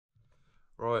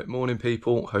Right, morning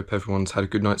people. Hope everyone's had a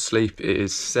good night's sleep. It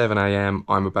is 7 AM.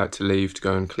 I'm about to leave to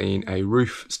go and clean a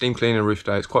roof, steam clean a roof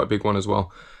day. It's quite a big one as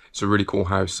well. It's a really cool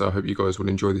house, so I hope you guys will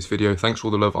enjoy this video. Thanks for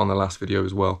all the love on the last video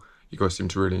as well. You guys seem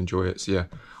to really enjoy it, so yeah,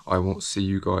 I will see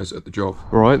you guys at the job.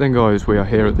 Right then guys, we are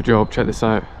here at the job. Check this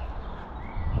out.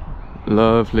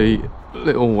 Lovely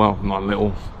little, well, not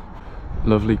little,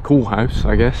 lovely cool house,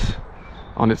 I guess.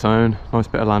 On its own, nice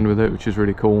bit of land with it, which is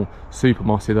really cool. Super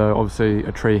mossy though. Obviously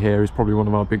a tree here is probably one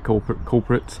of our big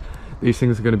culprits. These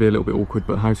things are going to be a little bit awkward,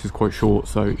 but the house is quite short,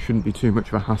 so it shouldn't be too much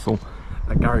of a hassle.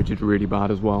 The garage is really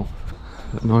bad as well.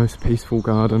 A nice peaceful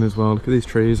garden as well. Look at these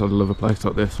trees. I'd love a place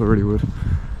like this, I really would.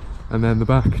 And then the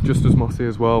back just as mossy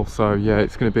as well, so yeah,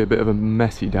 it's going to be a bit of a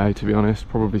messy day, to be honest.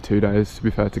 Probably 2 days to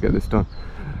be fair to get this done.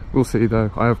 We'll see though.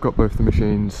 I have got both the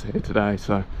machines here today,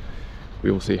 so we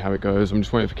will see how it goes. I'm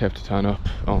just waiting for Kev to turn up.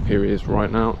 Oh, here he is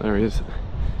right now. There he is.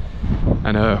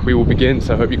 And we will begin,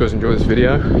 so I hope you guys enjoy this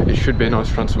video. It should be a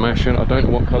nice transformation. I don't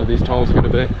know what colour these tiles are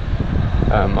going to be.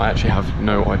 I actually have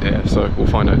no idea, so we'll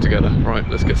find out together. Right,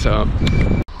 let's get set up.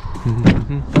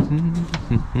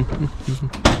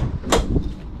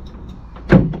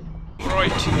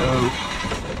 Rightio.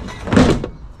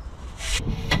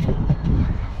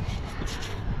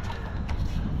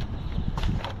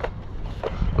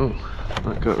 Oh.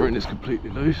 That guttering is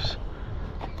completely loose.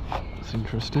 That's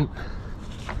interesting.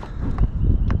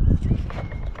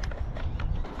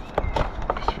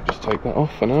 Guess we just take that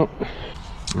off for now.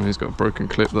 Oh, he's got a broken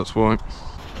clip, that's why.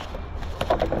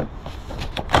 There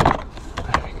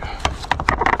we go.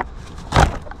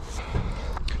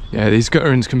 Yeah, these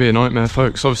gutterings can be a nightmare,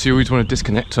 folks. Obviously you always want to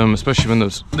disconnect them, especially when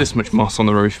there's this much moss on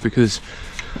the roof, because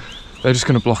they're just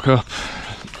going to block up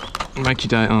and make your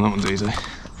day. Oh, that one's easy.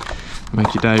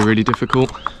 Make your day really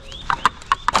difficult,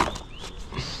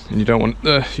 and you don't want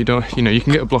you know, you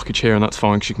can get a blockage here and that's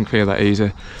fine because you can clear that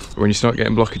easy, but when you start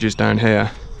getting blockages down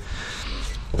here,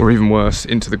 or even worse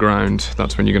into the ground,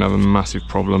 that's when you're gonna have a massive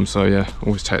problem. So yeah,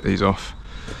 always take these off,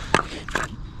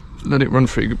 let it run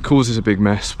through. It causes a big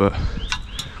mess, but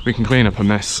we can clean up a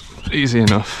mess easy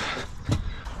enough.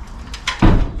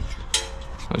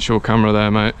 That's your camera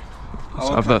there, mate. Let's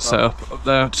have that set up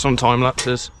there, some time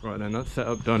lapses. Right then, that's set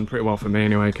up done pretty well for me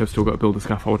anyway. I've still got to build the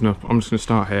scaffolding up. I'm just going to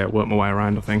start here, work my way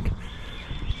around, I think.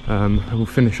 And we'll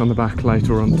finish on the back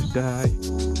later on today.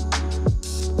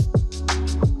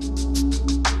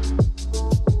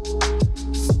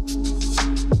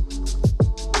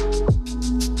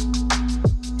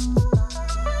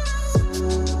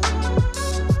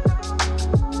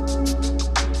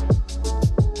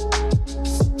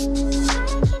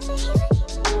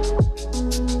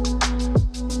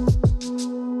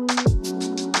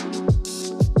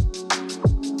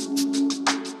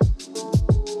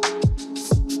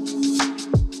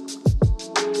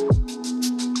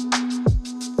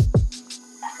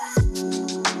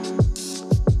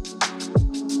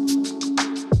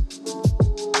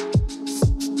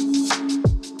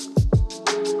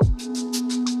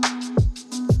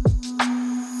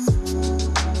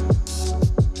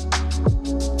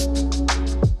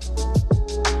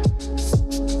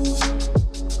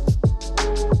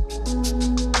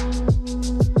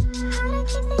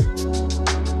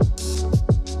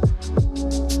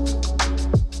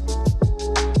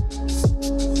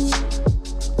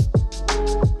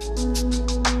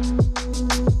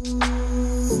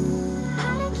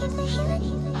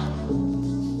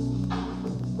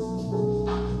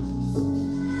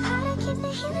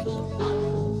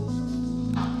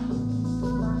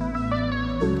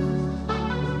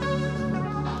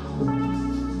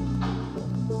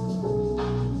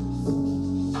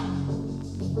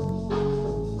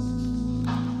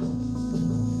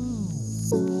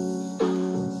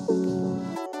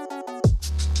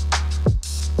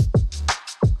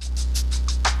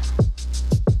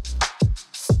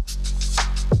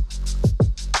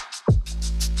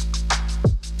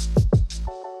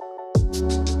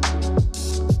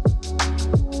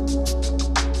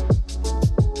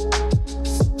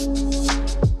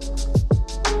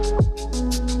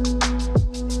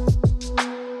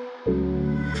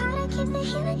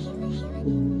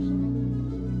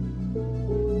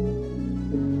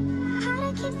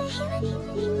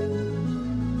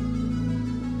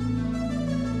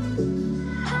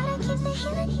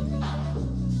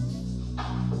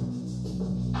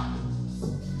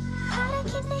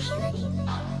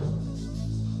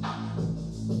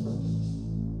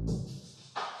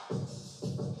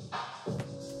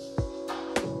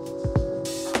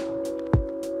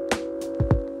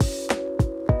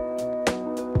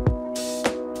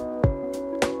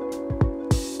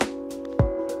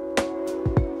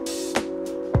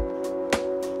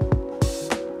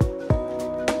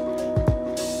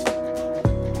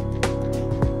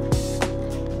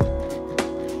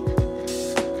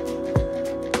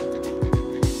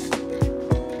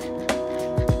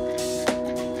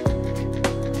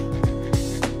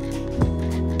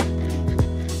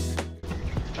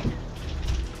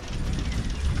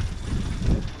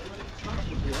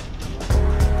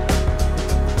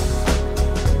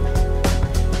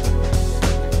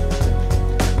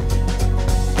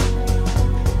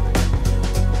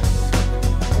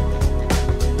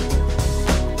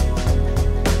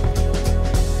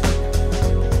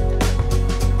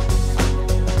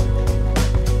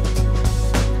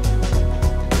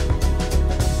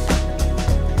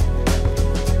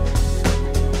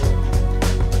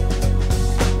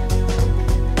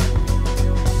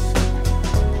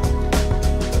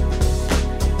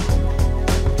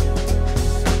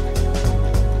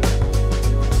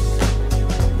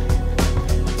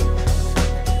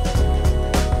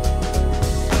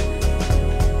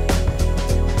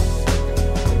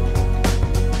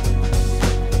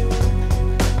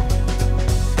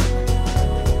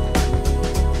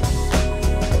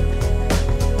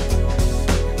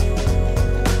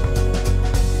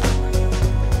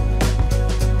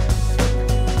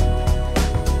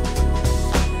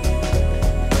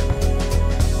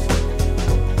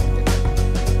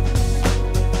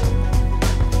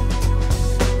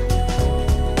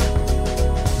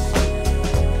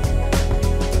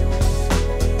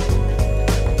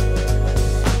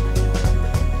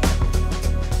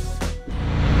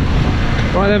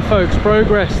 Right then folks,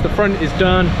 progress. The front is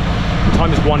done. The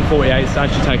time is 1:48. It's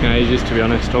actually taken ages, to be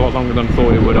honest. A lot longer than I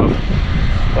thought it would have.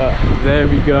 But there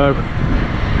we go.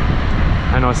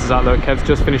 How nice does that look? Kev's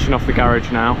just finishing off the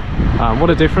garage now. What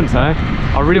a difference, eh?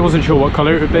 I really wasn't sure what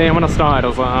colour it would be, and when I started I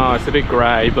was like, oh, it's a bit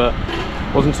grey, but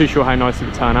wasn't too sure how nice it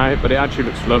would turn out. But it actually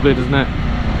looks lovely, doesn't it?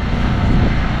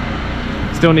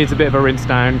 Still needs a bit of a rinse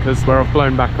down, because where I've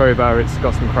blown back over, it's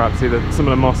got some crap. See some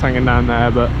of the moss hanging down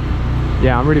there, but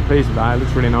yeah, I'm really pleased with that. It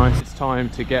looks really nice. It's time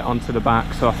to get onto the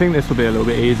back, so I think this will be a little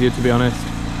bit easier, to be honest.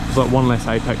 There's like one less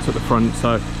apex at the front, so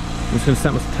I'm just going to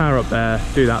set my tower up there,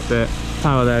 do that bit,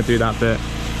 tower there, do that bit,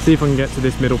 see if I can get to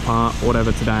this middle part or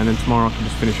whatever today, and then tomorrow I can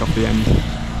just finish off the end,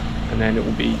 and then it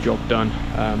will be job done.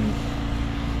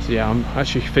 So yeah, I'm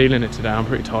actually feeling it today. I'm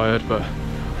pretty tired, but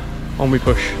on we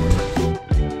push.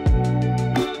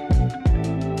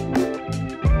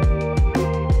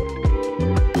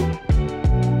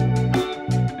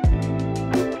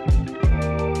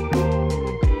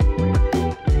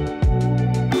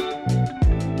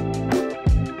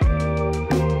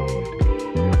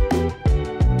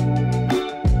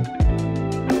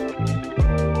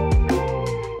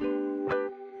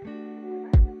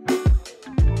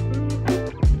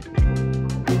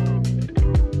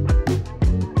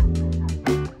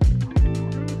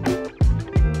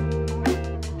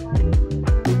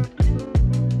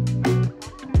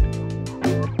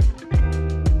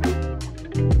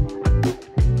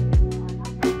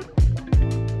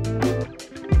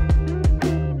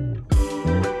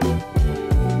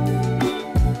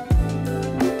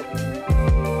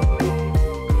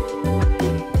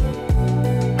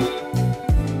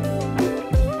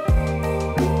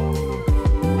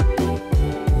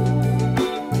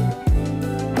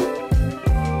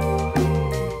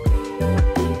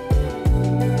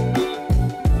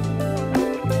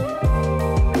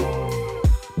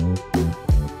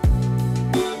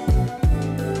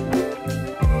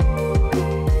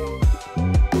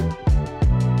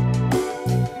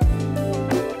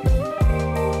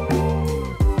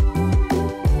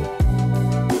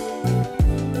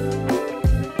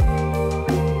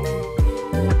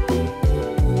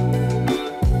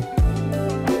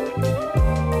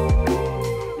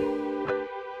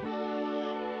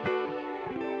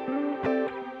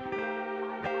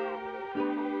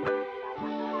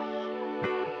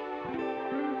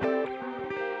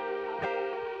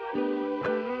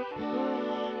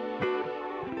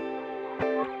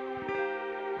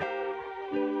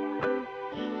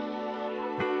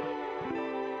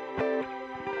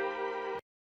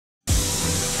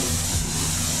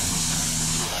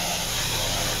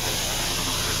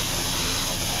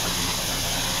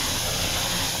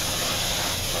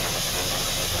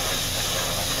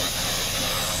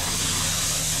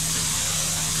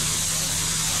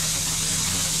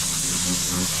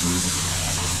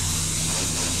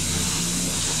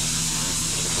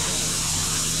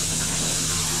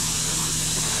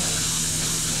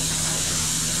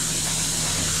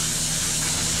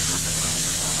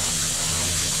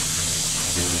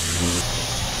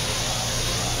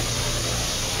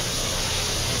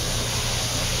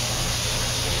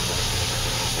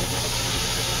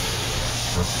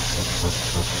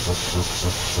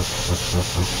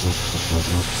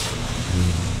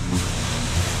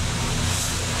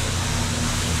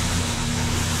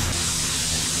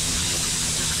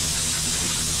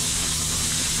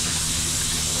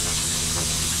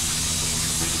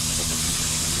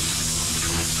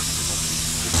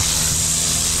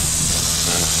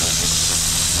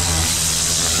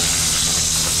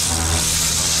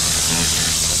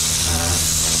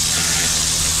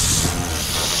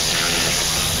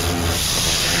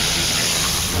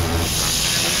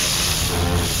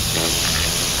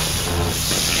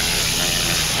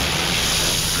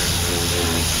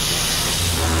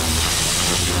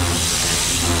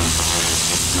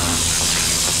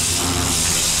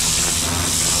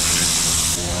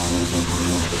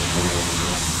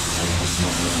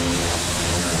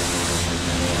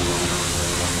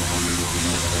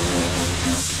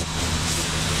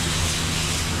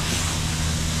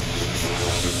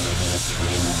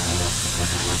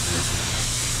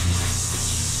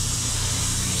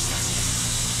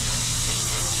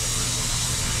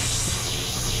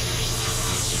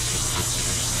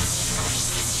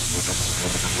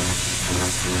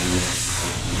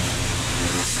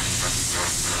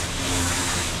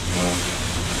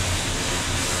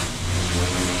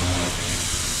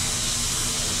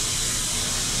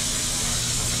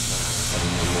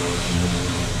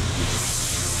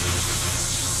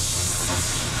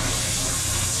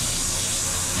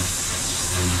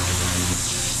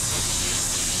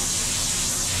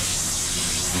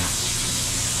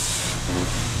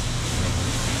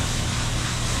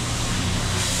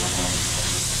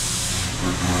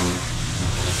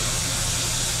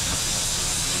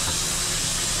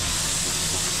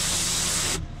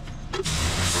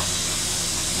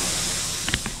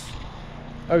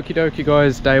 Okie dokie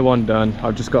guys, day one done.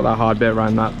 I've just got that hard bit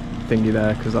around that thingy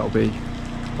there because I'll be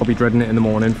dreading it in the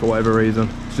morning for whatever reason.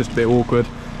 It's just a bit awkward.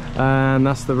 And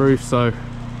that's the roof, so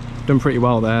done pretty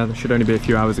well there. There should only be a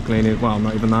few hours of cleaning. Well,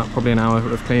 not even that, probably an hour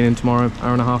of cleaning tomorrow,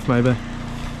 hour and a half maybe,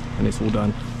 and it's all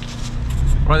done.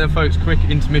 Right then folks, quick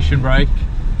intermission break.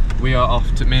 We are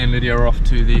off to, me and Lydia are off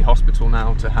to the hospital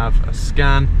now to have a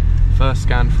scan. First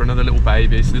scan for another little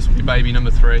baby, so this will be baby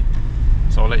number 3.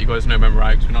 So I'll let you guys know when we're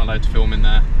out, because we're not allowed to film in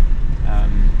there.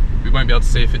 We won't be able to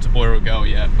see if it's a boy or a girl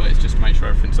yet, but it's just to make sure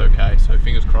everything's okay. So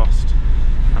fingers crossed,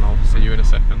 and I'll see you in a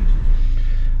second.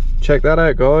 Check that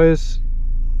out guys.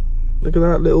 Look at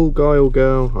that little guy or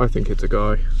girl. I think it's a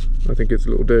guy. I think it's a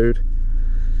little dude.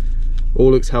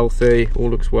 All looks healthy, all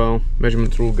looks well.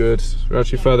 Measurements are all good. We're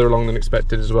actually further along than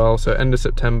expected as well. So end of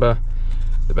September,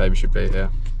 the baby should be here.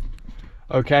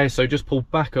 Okay, so just pulled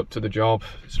back up to the job.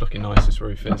 It's looking nice, this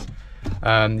roof is.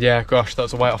 Yeah, gosh,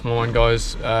 that's a weight off my mind,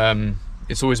 guys.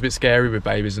 It's always a bit scary with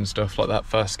babies and stuff like that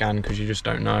first scan because you just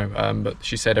don't know. But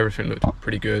she said everything looked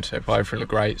pretty good. Everything looked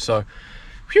great. So,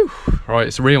 phew, right,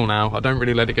 it's real now. I don't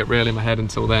really let it get real in my head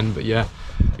until then. But yeah,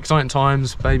 exciting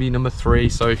times. Baby number 3.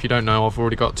 So if you don't know, I've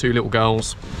already got 2 little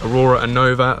girls, Aurora and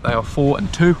Nova. They are 4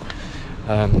 and 2.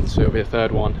 So it'll be a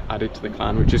 3rd one added to the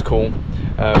clan, which is cool.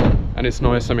 And it's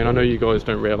nice. I mean, I know you guys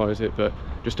don't realise it, but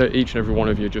just each and every one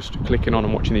of you just clicking on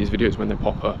and watching these videos when they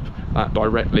pop up, that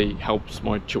directly helps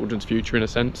my children's future in a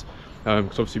sense,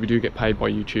 because obviously we do get paid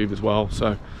by YouTube as well,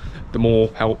 so the more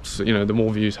helps, you know, the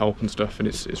more views help and stuff, and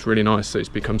it's really nice that it's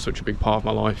become such a big part of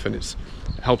my life, and it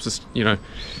helps us, you know,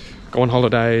 go on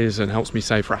holidays and helps me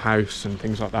save for a house and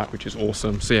things like that, which is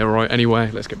awesome. So yeah, right, anyway,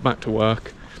 let's get back to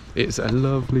work. It's a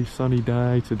lovely sunny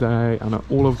day today, and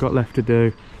all I've got left to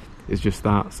do is just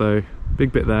that. So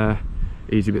big bit there,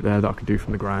 easy bit there that I can do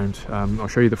from the ground. I'll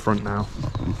show you the front now.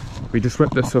 We just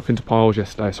swept this up into piles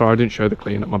yesterday. Sorry I didn't show the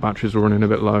clean up, my batteries were running a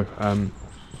bit low.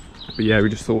 But yeah, we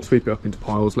just thought sweep it up into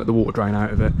piles, let the water drain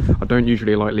out of it. I don't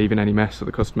usually like leaving any mess at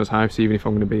the customer's house, even if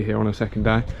I'm going to be here on a second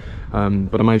day.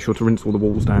 But I made sure to rinse all the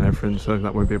walls down and everything, so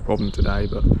that won't be a problem today.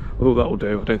 But I thought that'll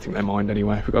do. I don't think they mind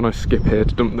anyway. We've got a nice skip here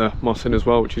to dump the moss in as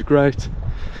well, which is great.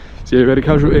 So yeah, we had a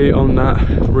casualty on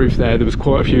that roof there. There was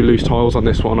quite a few loose tiles on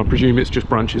this one. I presume it's just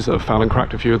branches that have fell and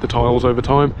cracked a few of the tiles over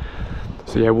time.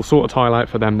 So yeah, we'll sort a tile out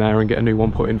for them there and get a new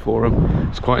one put in for them.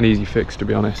 It's quite an easy fix, to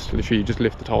be honest. Literally you just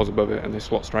lift the tiles above it and they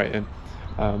slot straight in.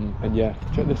 And yeah,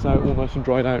 check this out, all nice and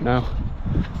dried out now.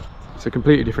 It's a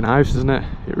completely different house, isn't it?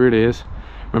 It really is.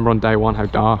 Remember on day one how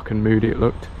dark and moody it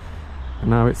looked, and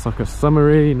now it's like a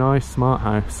summery, nice, smart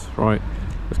house. Right,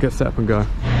 let's get set up and go.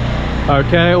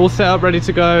 Okay, all set up, ready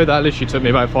to go. That literally took me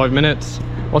about 5 minutes.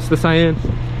 What's the saying?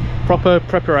 Proper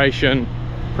preparation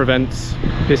prevents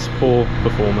piss poor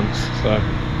performance. So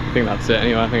I think that's it.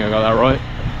 Anyway, I think I got that right.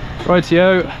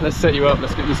 Rightio, let's set you up.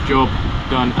 Let's get this job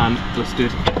done and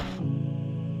dusted.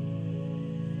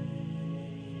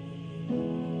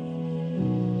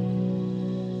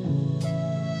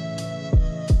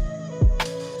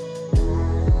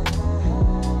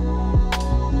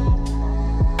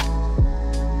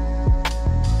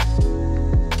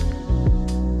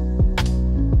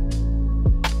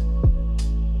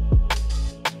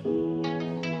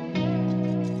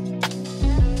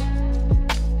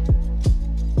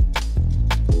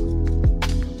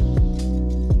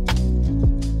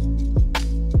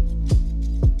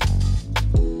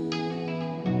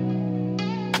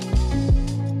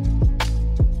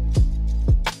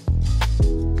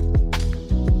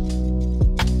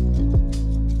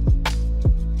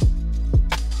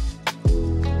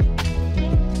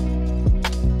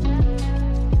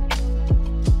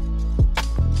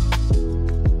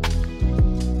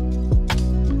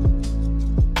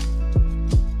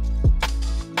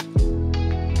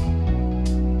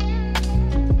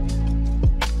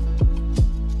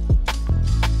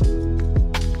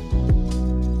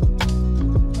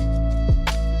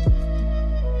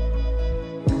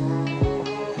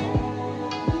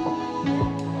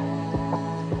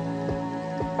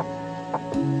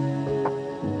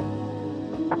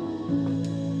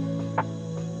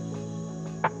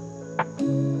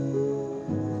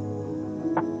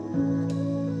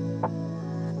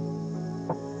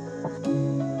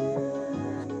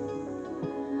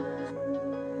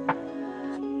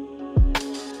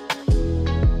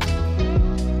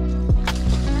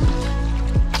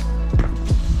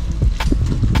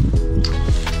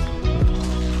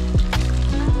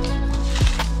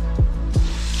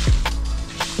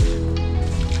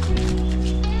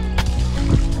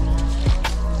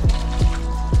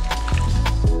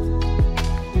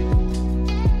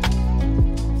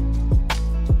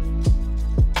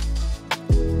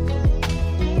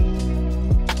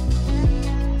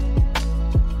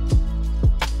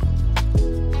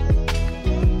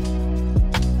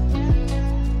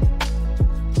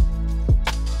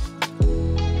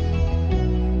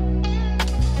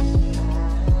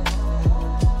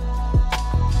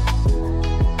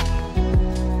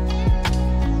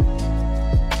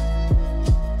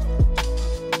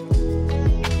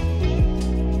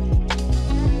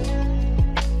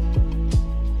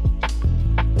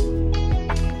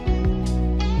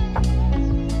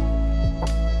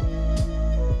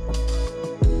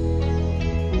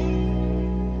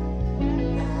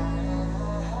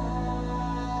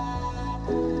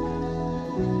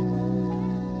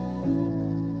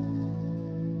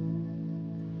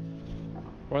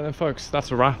 Right then folks,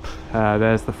 that's a wrap.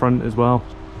 There's the front as well,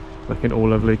 looking all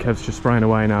lovely. Kev's just spraying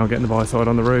away now, getting the bi-side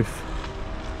on the roof.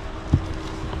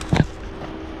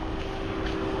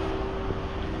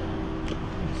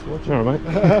 Alright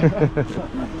mate.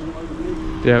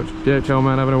 yeah, chill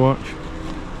man, having a watch.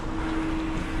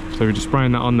 So we're just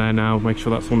spraying that on there now, make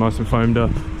sure that's all nice and foamed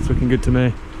up. It's looking good to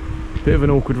me. Bit of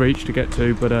an awkward reach to get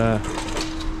to, but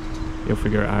he'll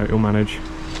figure it out, he'll manage.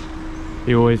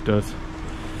 He always does.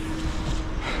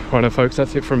 Right then folks,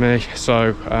 that's it from me.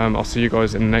 So I'll see you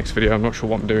guys in the next video. I'm not sure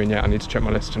what I'm doing yet, I need to check my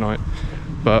list tonight.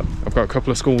 But I've got a couple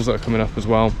of schools that are coming up as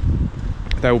well.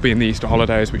 They will be in the Easter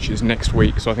holidays, which is next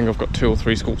week. So I think I've got 2 or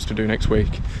 3 schools to do next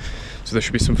week. So there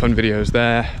should be some fun videos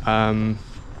there. And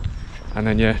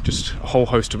then yeah, just a whole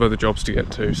host of other jobs to get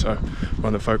to. So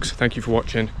right then folks, thank you for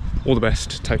watching. All the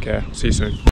best, take care, see you soon.